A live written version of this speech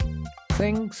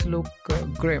Things look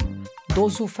grim.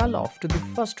 Those who fell off to the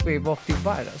first wave of the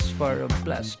virus were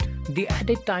blessed. The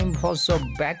added time was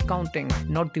back counting,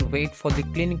 not the wait for the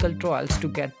clinical trials to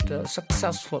get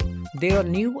successful. There are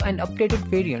new and updated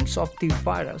variants of the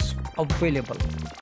virus available.